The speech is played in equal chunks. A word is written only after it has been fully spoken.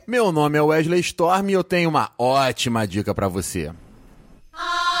Meu nome é Wesley StorM e eu tenho uma ótima dica pra você.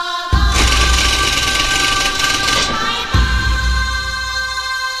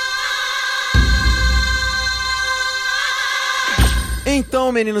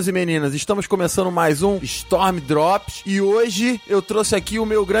 Então, meninos e meninas, estamos começando mais um Storm Drops e hoje eu trouxe aqui o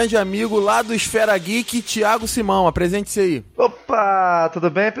meu grande amigo lá do Esfera Geek, Thiago Simão. Apresente-se aí. Opa, tudo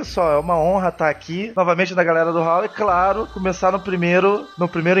bem, pessoal? É uma honra estar aqui novamente na galera do Hall e, claro, começar no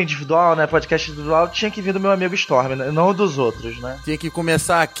primeiro individual, né, podcast individual, tinha que vir do meu amigo Storm, né? Não dos outros, né? Tinha que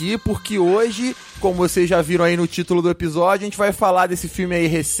começar aqui porque hoje, como vocês já viram aí no título do episódio, a gente vai falar desse filme aí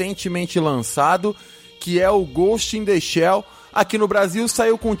recentemente lançado, que é o Ghost in the Shell. Aqui no Brasil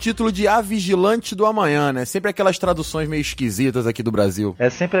saiu com o título de A Vigilante do Amanhã, né? Sempre aquelas traduções meio esquisitas aqui do Brasil. É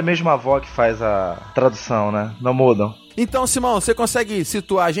sempre a mesma avó que faz a tradução, né? Não mudam. Então, Simão, você consegue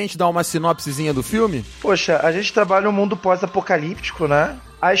situar a gente, dar uma sinopsezinha do filme? Poxa, a gente trabalha um mundo pós-apocalíptico, né?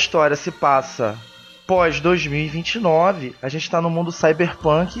 A história se passa pós-2029. A gente tá no mundo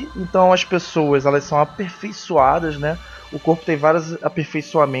cyberpunk, então as pessoas, elas são aperfeiçoadas, né? O corpo tem vários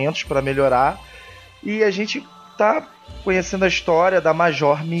aperfeiçoamentos para melhorar. E a gente tá conhecendo a história da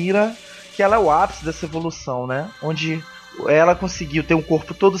Major Mira, que ela é o ápice dessa evolução, né? Onde ela conseguiu ter um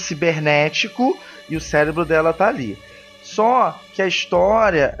corpo todo cibernético e o cérebro dela tá ali. Só que a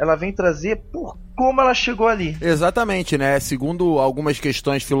história, ela vem trazer por como ela chegou ali. Exatamente, né? Segundo algumas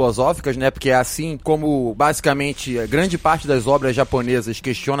questões filosóficas, né? Porque é assim como, basicamente, a grande parte das obras japonesas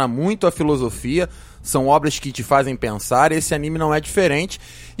questiona muito a filosofia, são obras que te fazem pensar, esse anime não é diferente,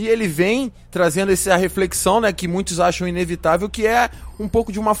 e ele vem trazendo essa reflexão, né, que muitos acham inevitável, que é um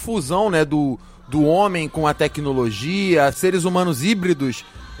pouco de uma fusão, né, do homem com a tecnologia, seres humanos híbridos,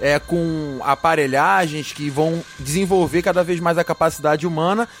 com aparelhagens que vão desenvolver cada vez mais a capacidade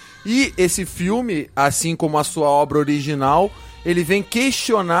humana. E esse filme, assim como a sua obra original, ele vem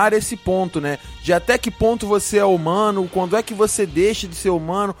questionar esse ponto, né? De até que ponto você é humano, quando é que você deixa de ser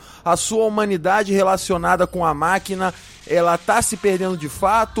humano, a sua humanidade relacionada com a máquina, ela tá se perdendo de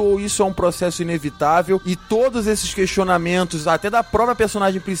fato ou isso é um processo inevitável? E todos esses questionamentos, até da própria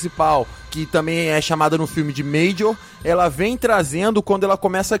personagem principal, que também é chamada no filme de Major, ela vem trazendo quando ela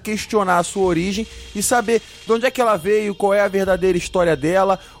começa a questionar a sua origem e saber de onde é que ela veio, qual é a verdadeira história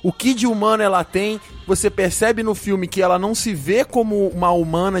dela, o que de humano ela tem. Você percebe no filme que ela não se vê como uma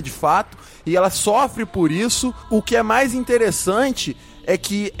humana de fato e ela sofre por isso. O que é mais interessante é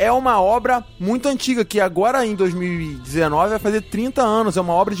que é uma obra muito antiga, que agora em 2019 vai fazer 30 anos, é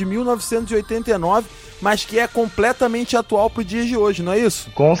uma obra de 1989, mas que é completamente atual pro dia de hoje, não é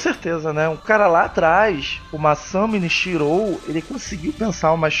isso? Com certeza, né? Um cara lá atrás, o Masami Shirou, ele conseguiu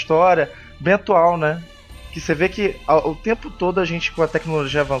pensar uma história bem atual, né? Que você vê que o tempo todo a gente, com a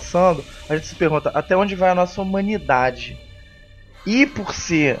tecnologia avançando, a gente se pergunta até onde vai a nossa humanidade. E por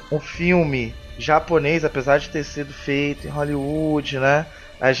ser um filme japonês, apesar de ter sido feito em Hollywood, né?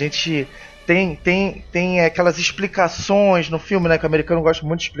 A gente tem aquelas explicações no filme, né? Que o americano gosta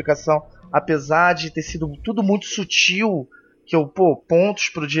muito de explicação, apesar de ter sido tudo muito sutil, que pontos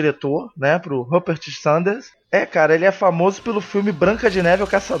pro diretor, né? Pro Rupert Sanders. Cara, ele é famoso pelo filme Branca de Neve, o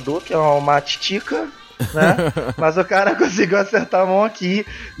Caçador, que é uma titica, né? Mas o cara conseguiu acertar a mão aqui,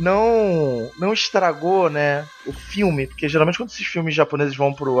 não estragou, né, o filme, porque geralmente quando esses filmes japoneses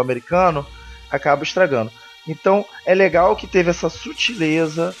vão pro americano, acaba estragando. Então é legal que teve essa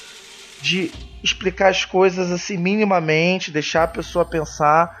sutileza de explicar as coisas assim minimamente, deixar a pessoa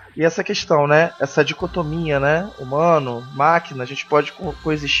pensar, e essa questão, né, essa dicotomia, né, humano, máquina, a gente pode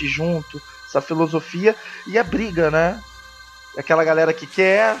coexistir junto, essa filosofia e a briga, né? Aquela galera que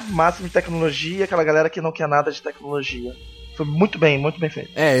quer máximo de tecnologia, aquela galera que não quer nada de tecnologia. Foi muito bem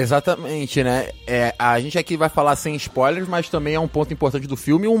feito. Exatamente, né? A gente aqui vai falar sem spoilers, mas também é um ponto importante do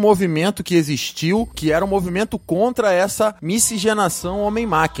filme, um movimento que existiu, que era um movimento contra essa miscigenação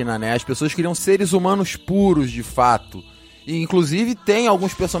homem-máquina, né? As pessoas queriam seres humanos puros, de fato. E, inclusive, tem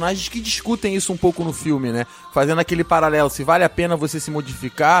alguns personagens que discutem isso um pouco no filme, né? Fazendo aquele paralelo, se vale a pena você se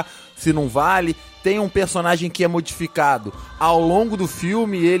modificar, se não vale. Tem um personagem que é modificado. Ao longo do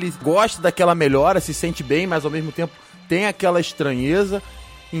filme, ele gosta daquela melhora, se sente bem, mas ao mesmo tempo tem aquela estranheza.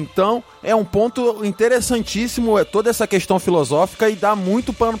 Então, é um ponto interessantíssimo, toda essa questão filosófica, e dá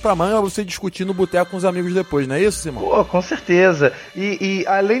muito pano pra manga você discutir no boteco com os amigos depois, não é isso, Simão? Pô, com certeza. E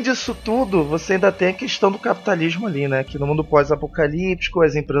além disso tudo, você ainda tem a questão do capitalismo ali, né? Que no mundo pós-apocalíptico,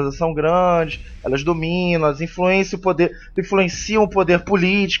 as empresas são grandes, elas dominam, elas influenciam o poder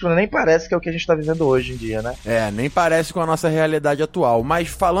político, né? Nem parece que é o que a gente tá vivendo hoje em dia, né? Nem parece com a nossa realidade atual. Mas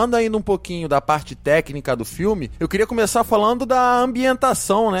falando ainda um pouquinho da parte técnica do filme, eu queria começar falando da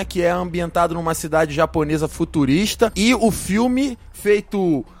ambientação, né, que é ambientado numa cidade japonesa futurista, e o filme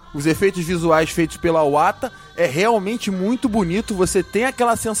feito os efeitos visuais feitos pela Wata é realmente muito bonito. Você tem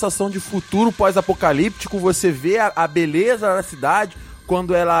aquela sensação de futuro pós-apocalíptico, você vê a beleza da cidade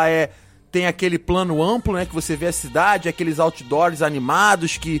quando ela tem aquele plano amplo, né, que você vê a cidade, aqueles outdoors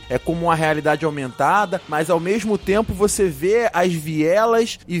animados, que é como uma realidade aumentada, mas ao mesmo tempo você vê as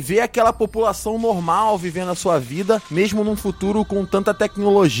vielas e vê aquela população normal vivendo a sua vida, mesmo num futuro com tanta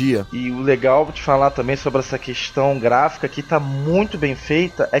tecnologia. E o legal de falar também sobre essa questão gráfica, que tá muito bem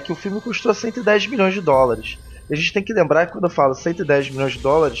feita, é que o filme custou 110 milhões de dólares. E a gente tem que lembrar que quando eu falo 110 milhões de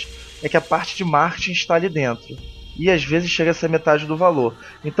dólares, é que a parte de marketing está ali dentro. E às vezes chega a ser metade do valor.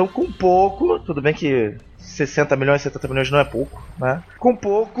 Então com pouco, tudo bem que 60 milhões, 70 milhões não é pouco, né? Com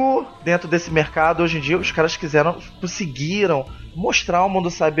pouco, dentro desse mercado, hoje em dia, os caras conseguiram mostrar um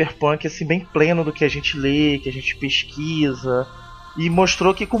mundo cyberpunk assim, bem pleno do que a gente lê, que a gente pesquisa. E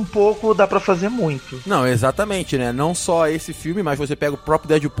mostrou que com pouco dá pra fazer muito. Não, exatamente, né? Não só esse filme, mas você pega o próprio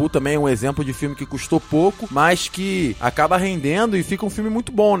Deadpool também, um exemplo de filme que custou pouco, mas que acaba rendendo e fica um filme muito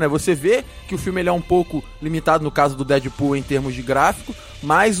bom, né? Você vê que o filme ele é um pouco limitado no caso do Deadpool em termos de gráfico,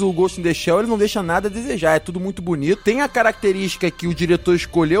 mas o Ghost in the Shell ele não deixa nada a desejar, é tudo muito bonito. Tem a característica que o diretor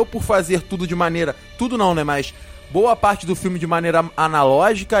escolheu por fazer tudo de maneira... Tudo não, né? Mas... boa parte do filme de maneira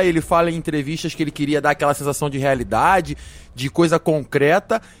analógica. Ele fala em entrevistas que ele queria dar aquela sensação de realidade, de coisa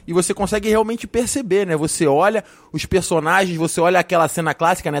concreta, e você consegue realmente perceber, né? Você olha os personagens, você olha aquela cena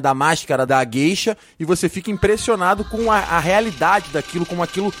clássica, né, da máscara da geisha, e você fica impressionado com a realidade daquilo, como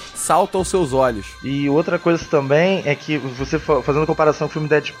aquilo salta aos seus olhos. E outra coisa também é que você fazendo comparação com o filme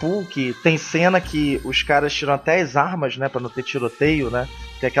Deadpool, que tem cena que os caras tiram até as armas, né, pra não ter tiroteio, né?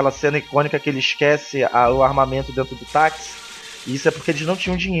 Tem aquela cena icônica que ele esquece o armamento dentro do táxi. E isso é porque eles não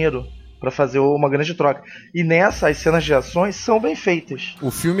tinham dinheiro pra fazer uma grande troca. E nessa, as cenas de ações são bem feitas. O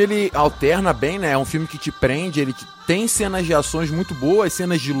filme, ele alterna bem, né? É um filme que te prende, ele tem cenas de ações muito boas,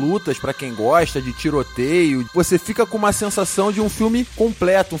 cenas de lutas pra quem gosta, de tiroteio. Você fica com uma sensação de um filme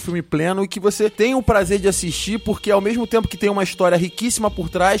completo, um filme pleno, e que você tem o prazer de assistir, porque ao mesmo tempo que tem uma história riquíssima por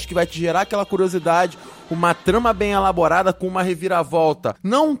trás, que vai te gerar aquela curiosidade, uma trama bem elaborada com uma reviravolta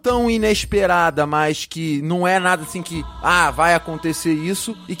não tão inesperada, mas que não é nada assim que, vai acontecer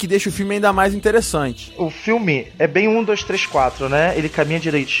isso, e que deixa o filme ainda mais interessante. O filme é bem 1, 2, 3, 4, né? Ele caminha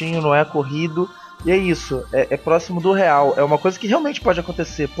direitinho, não é corrido. E é isso, é próximo do real. É uma coisa que realmente pode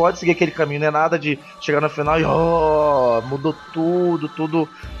acontecer. Pode seguir aquele caminho, não é nada de chegar no final e mudou tudo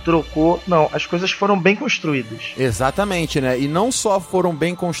trocou. Não, as coisas foram bem construídas. Exatamente, né? E não só foram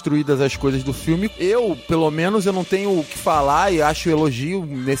bem construídas as coisas do filme, pelo menos, eu não tenho o que falar e acho elogio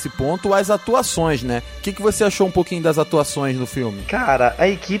nesse ponto as atuações, né? O que você achou um pouquinho das atuações no filme? Cara, a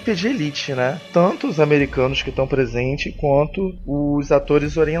equipe é de elite, né? Tanto os americanos que estão presentes, quanto os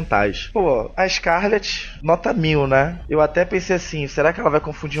atores orientais. Pô, a Scarlett, nota 1000, né? Eu até pensei assim, será que ela vai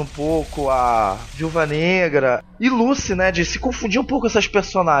confundir um pouco a Viúva Negra e Lucy, né? De se confundir um pouco essas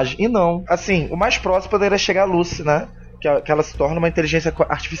personagens. E não. Assim, o mais próximo poderia chegar a Lucy, né? Que ela se torna uma inteligência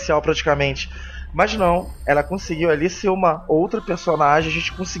artificial praticamente. Mas não, ela conseguiu ali ser uma outra personagem, a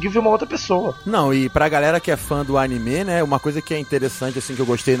gente conseguiu ver uma outra pessoa. Não, e pra galera que é fã do anime, né, uma coisa que é interessante, assim, que eu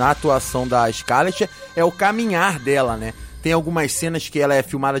gostei na atuação da Scarlett é o caminhar dela, né? Tem algumas cenas que ela é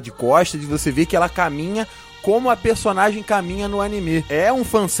filmada de costas e você vê que ela caminha como a personagem caminha no anime. É um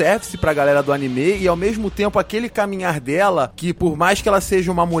fanservice pra galera do anime e ao mesmo tempo aquele caminhar dela, que por mais que ela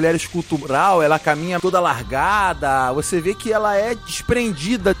seja uma mulher escultural, ela caminha toda largada, você vê que ela é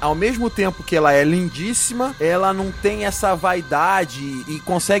desprendida, ao mesmo tempo que ela é lindíssima, ela não tem essa vaidade e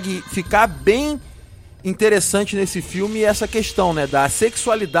consegue ficar bem interessante nesse filme essa questão, né, da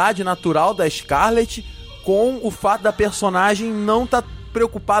sexualidade natural da Scarlett com o fato da personagem não estar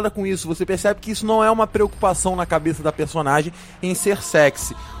preocupada com isso. Você percebe que isso não é uma preocupação na cabeça da personagem em ser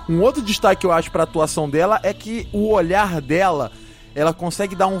sexy. Um outro destaque que eu acho pra atuação dela é que o olhar dela, ela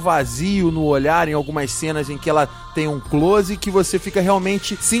consegue dar um vazio no olhar em algumas cenas em que ela tem um close que você fica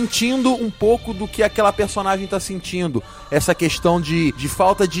realmente sentindo um pouco do que aquela personagem tá sentindo. Essa questão de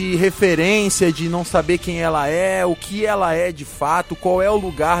falta de referência, de não saber quem ela é, o que ela é de fato, qual é o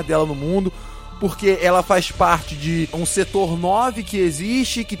lugar dela no mundo. Porque ela faz parte de um setor 9 que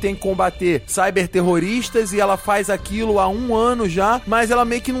existe, que tem que combater cyberterroristas, e ela faz aquilo há 1 ano já, mas ela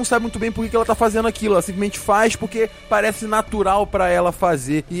meio que não sabe muito bem por que ela tá fazendo aquilo. Ela simplesmente faz porque parece natural pra ela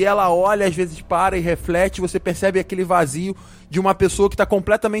fazer. E ela olha, às vezes para e reflete, você percebe aquele vazio de uma pessoa que tá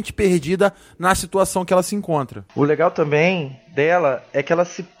completamente perdida na situação que ela se encontra. O legal também dela é que ela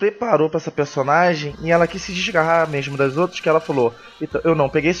se preparou pra essa personagem e ela quis se desgarrar mesmo das outras, que ela falou, então, eu não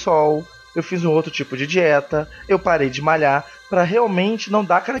peguei sol, eu fiz um outro tipo de dieta, eu parei de malhar, pra realmente não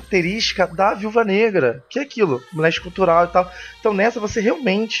dar a característica da viúva negra, que é aquilo, mulher escultural e tal. Então nessa você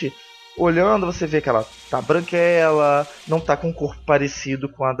realmente, olhando, você vê que ela tá branquela, não tá com um corpo parecido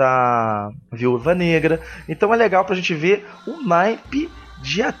com a da viúva negra. Então é legal pra gente ver o naipe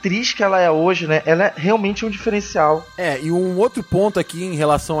de atriz que ela é hoje, né? Ela é realmente um diferencial. E um outro ponto aqui em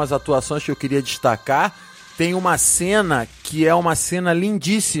relação às atuações que eu queria destacar, tem uma cena que é uma cena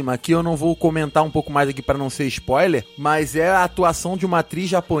lindíssima, que eu não vou comentar um pouco mais aqui para não ser spoiler, mas é a atuação de uma atriz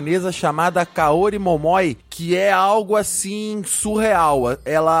japonesa chamada Kaori Momoi, que é algo assim surreal.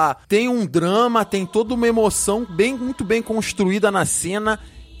 Ela tem um drama, tem toda uma emoção muito bem construída na cena,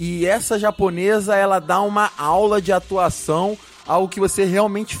 e essa japonesa, ela dá uma aula de atuação, algo que você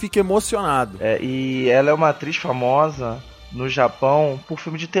realmente fica emocionado. E ela é uma atriz famosa no Japão por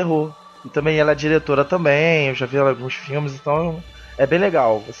filme de terror. E também ela é diretora também, eu já vi ela em alguns filmes, então é bem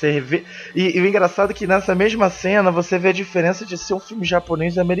legal. Você vê. E o engraçado é que nessa mesma cena você vê a diferença de ser um filme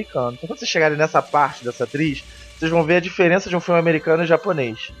japonês e americano. Então quando vocês chegarem nessa parte dessa atriz, vocês vão ver a diferença de um filme americano e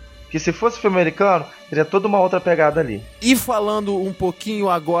japonês. Que se fosse filme americano, teria toda uma outra pegada ali. E falando um pouquinho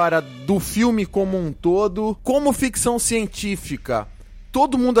agora do filme como um todo, como ficção científica,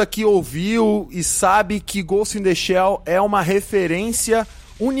 todo mundo aqui ouviu e sabe que Ghost in the Shell é uma referência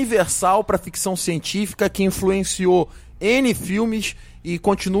universal para ficção científica que influenciou N filmes e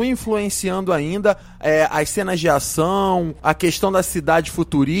continua influenciando ainda as cenas de ação, a questão da cidade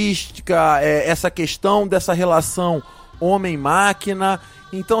futurística, essa questão dessa relação homem-máquina.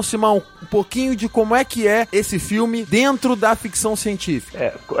 Então, Simão, um pouquinho de como é que é esse filme dentro da ficção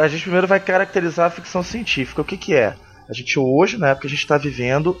científica. A gente primeiro vai caracterizar a ficção científica. O que é? A gente hoje, na época que a gente está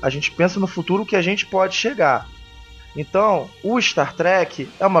vivendo, a gente pensa no futuro que a gente pode chegar. Então, o Star Trek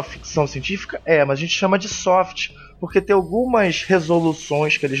é uma ficção científica? Mas a gente chama de soft, porque tem algumas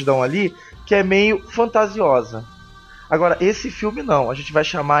resoluções que eles dão ali que é meio fantasiosa. Agora, esse filme não, a gente vai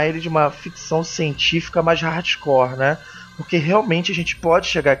chamar ele de uma ficção científica mais hardcore, né? Porque realmente a gente pode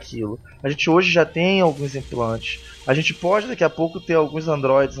chegar àquilo. A gente hoje já tem alguns implantes. A gente pode daqui a pouco ter alguns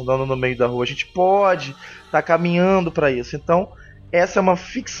androides andando no meio da rua. A gente pode estar caminhando para isso. Então, essa é uma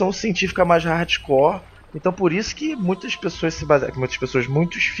ficção científica mais hardcore. Então por isso que muitos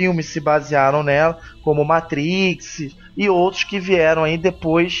filmes se basearam nela, como Matrix e outros que vieram aí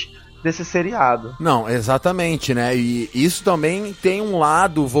depois desse seriado. Não, exatamente, né? E isso também tem um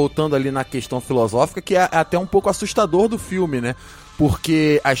lado, voltando ali na questão filosófica, que é até um pouco assustador do filme, né?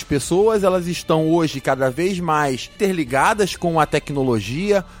 Porque as pessoas, elas estão hoje cada vez mais interligadas com a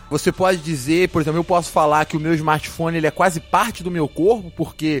tecnologia. Você pode dizer, por exemplo, eu posso falar que o meu smartphone ele é quase parte do meu corpo,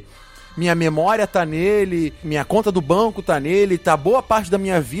 porque minha memória tá nele, minha conta do banco tá nele, tá boa parte da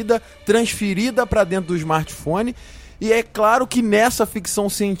minha vida transferida para dentro do smartphone. E é claro que nessa ficção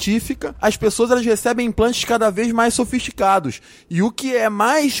científica, as pessoas elas recebem implantes cada vez mais sofisticados. E o que é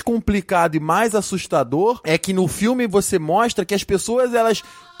mais complicado e mais assustador é que no filme você mostra que as pessoas, elas,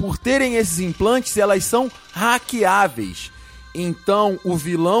 por terem esses implantes, elas são hackeáveis. Então, o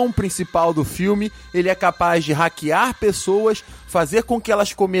vilão principal do filme, ele é capaz de hackear pessoas, fazer com que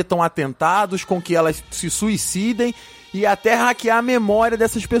elas cometam atentados, com que elas se suicidem e até hackear a memória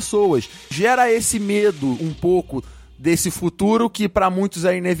dessas pessoas. Gera esse medo um pouco desse futuro que para muitos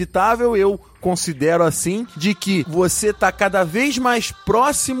é inevitável, eu considero assim, de que você está cada vez mais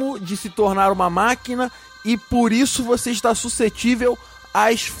próximo de se tornar uma máquina e por isso você está suscetível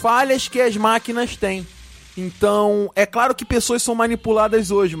às falhas que as máquinas têm. Então, é claro que pessoas são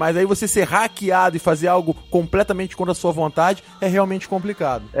manipuladas hoje, mas aí você ser hackeado e fazer algo completamente contra a sua vontade é realmente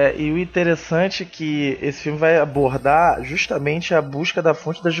complicado. E o interessante é que esse filme vai abordar justamente a busca da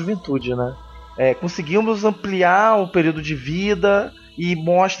fonte da juventude, né? Conseguimos ampliar o período de vida e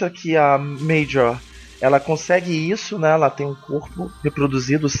mostra que a Major, ela consegue isso, né? Ela tem um corpo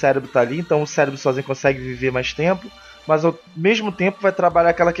reproduzido, o cérebro tá ali, então o cérebro sozinho consegue viver mais tempo, mas ao mesmo tempo vai trabalhar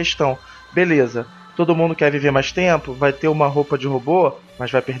aquela questão, beleza, todo mundo quer viver mais tempo, vai ter uma roupa de robô, mas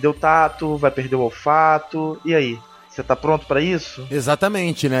vai perder o tato, vai perder o olfato, e aí? Você tá pronto pra isso?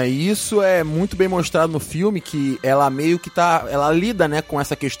 Exatamente, né? E isso é muito bem mostrado no filme, que ela meio que ela lida, né, com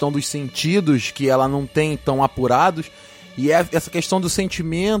essa questão dos sentidos que ela não tem tão apurados, e essa questão do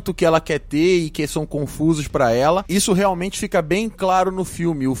sentimento que ela quer ter e que são confusos pra ela. Isso realmente fica bem claro no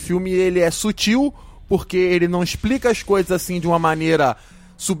filme. O filme, ele é sutil, porque ele não explica as coisas assim de uma maneira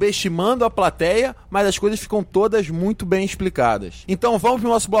subestimando a plateia, mas as coisas ficam todas muito bem explicadas. Então vamos pro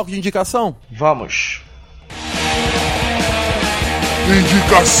nosso bloco de indicação? Vamos!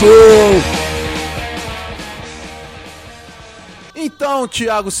 Indicação! Então,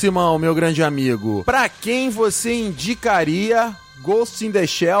 Thiago Simão, meu grande amigo, pra quem você indicaria Ghost in the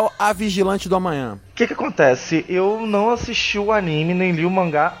Shell, A Vigilante do Amanhã. O que acontece? Eu não assisti o anime nem li o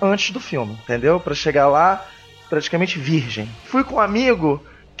mangá antes do filme, entendeu? Pra chegar lá praticamente virgem. Fui com um amigo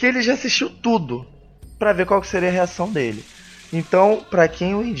que ele já assistiu tudo pra ver qual que seria a reação dele. Então, pra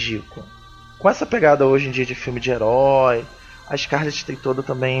quem eu indico? Com essa pegada hoje em dia de filme de herói, a Scarlett tem todo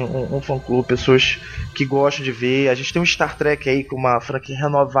também um fã-clube, pessoas que gostam de ver. A gente tem um Star Trek aí com uma franquia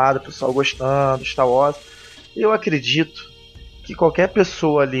renovada, o pessoal gostando, Star Wars. Eu acredito que qualquer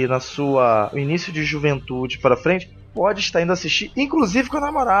pessoa ali na sua início de juventude para frente pode estar indo assistir, inclusive com o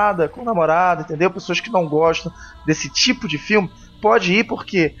namorado, entendeu? Pessoas que não gostam desse tipo de filme, pode ir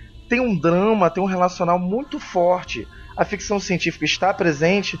porque tem um drama, tem um relacional muito forte. A ficção científica está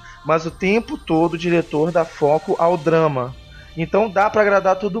presente, mas o tempo todo o diretor dá foco ao drama. Então dá pra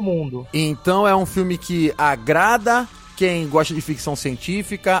agradar todo mundo. Então é um filme que agrada quem gosta de ficção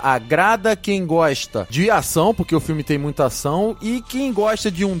científica, agrada quem gosta de ação, porque o filme tem muita ação, e quem gosta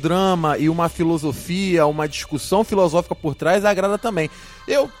de um drama e uma filosofia, uma discussão filosófica por trás, agrada também.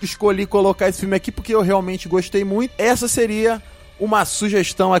 Eu escolhi colocar esse filme aqui porque eu realmente gostei muito. Essa seria uma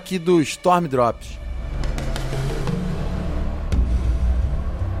sugestão aqui do Storm Drops.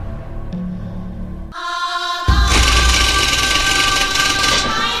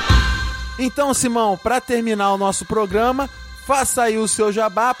 Então, Simão, para terminar o nosso programa, faça aí o seu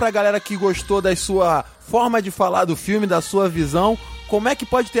jabá pra galera que gostou da sua forma de falar do filme, da sua visão. Como é que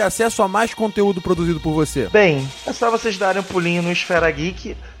pode ter acesso a mais conteúdo produzido por você? Bem, é só vocês darem um pulinho no Esfera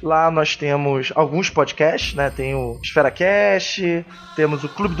Geek. Lá nós temos alguns podcasts, né? Tem o Esfera Cast, temos o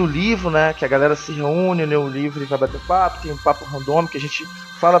Clube do Livro, né? Que a galera se reúne, lê o livro e vai bater papo. Tem um Papo Random, que a gente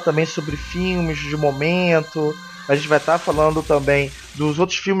fala também sobre filmes de momento. A gente vai estar falando também dos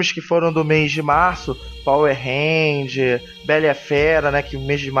outros filmes que foram do mês de março, Power Hand, Bela e a Fera, né, que o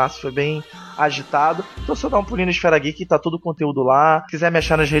mês de março foi bem agitado. Então só dá um pulinho no Esfera Geek, tá todo o conteúdo lá. Se quiser me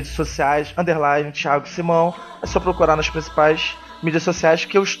achar nas redes sociais, _ Thiago Simão, é só procurar nas principais mídias sociais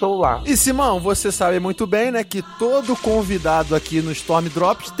que eu estou lá. E Simão, você sabe muito bem, né, que todo convidado aqui no Storm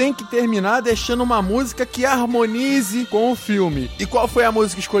Drops tem que terminar deixando uma música que harmonize com o filme. E qual foi a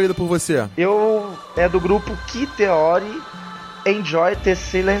música escolhida por você? É do grupo Que Theory, Enjoy the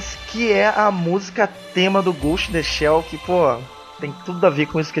Silence, que é a música tema do Ghost in the Shell, que, pô, tem tudo a ver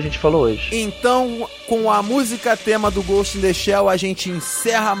com isso que a gente falou hoje. Então, com a música tema do Ghost in the Shell, a gente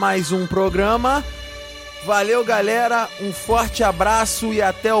encerra mais um programa. Valeu, galera, um forte abraço e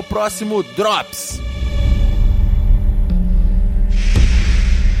até o próximo Drops!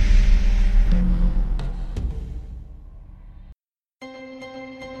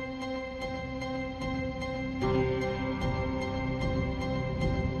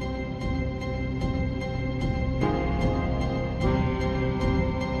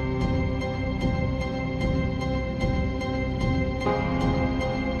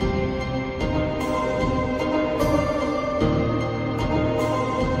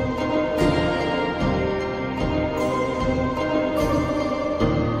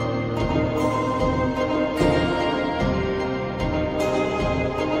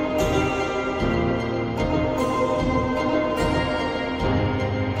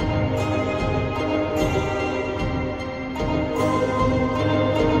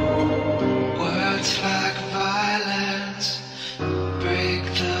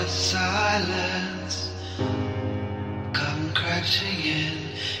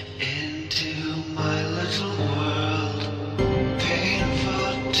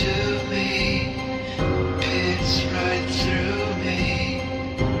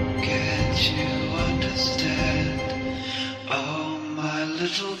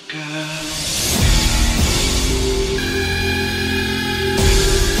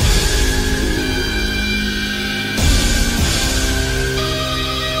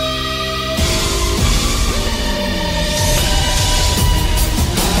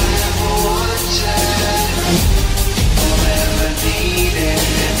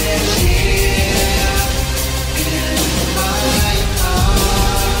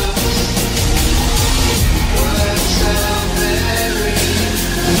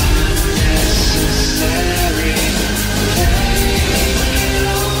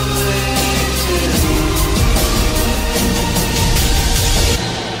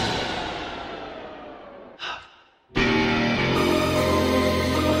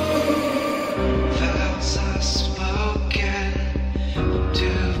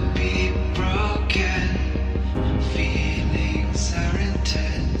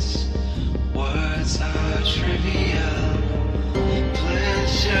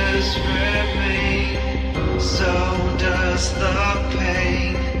 the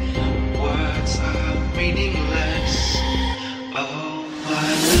pain. Words are meaningless. Oh.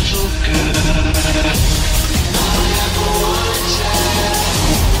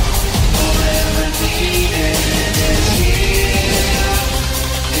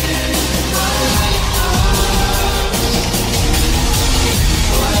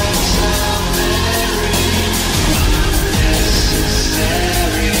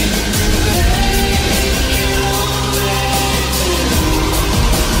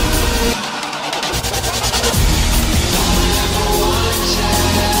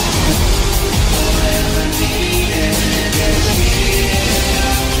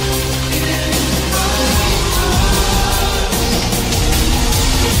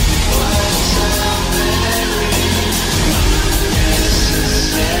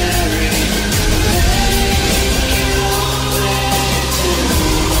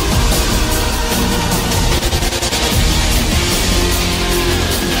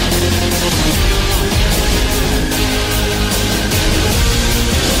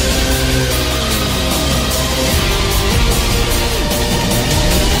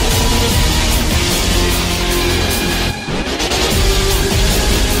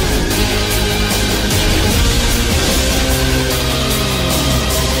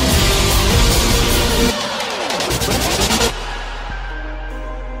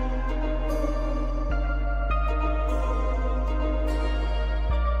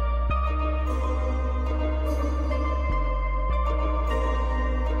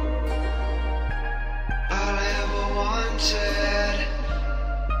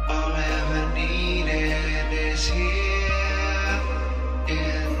 is here.